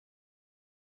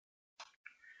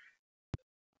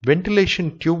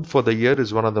Ventilation tube for the ear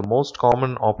is one of the most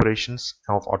common operations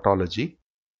of otology,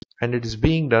 and it is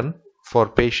being done for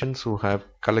patients who have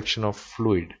collection of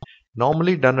fluid.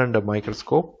 Normally done under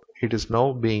microscope, it is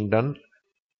now being done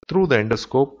through the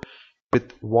endoscope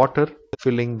with water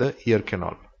filling the ear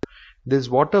canal. This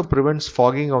water prevents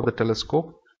fogging of the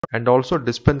telescope and also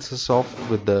dispenses off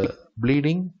with the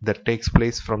bleeding that takes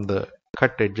place from the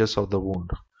cut edges of the wound.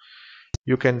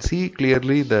 You can see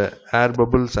clearly the air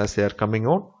bubbles as they are coming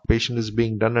out. Patient is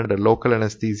being done under local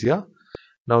anesthesia.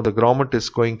 Now the grommet is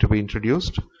going to be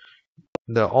introduced.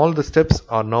 All the steps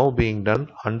are now being done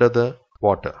under the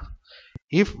water.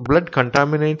 If blood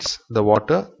contaminates the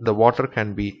water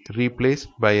can be replaced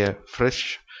by a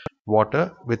fresh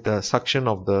water with a suction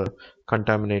of the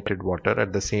contaminated water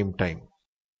at the same time.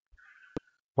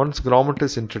 Once grommet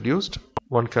is introduced,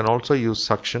 one can also use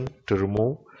suction to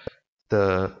remove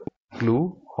the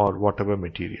glue or whatever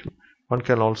material. One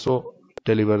can also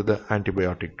deliver the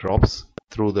antibiotic drops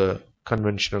through the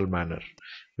conventional manner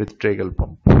with tragal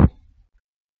pump.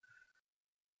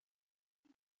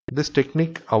 This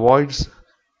technique avoids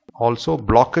also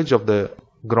blockage of the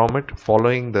grommet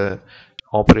following the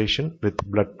operation with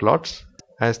blood clots,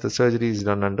 as the surgery is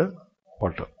done under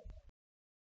water.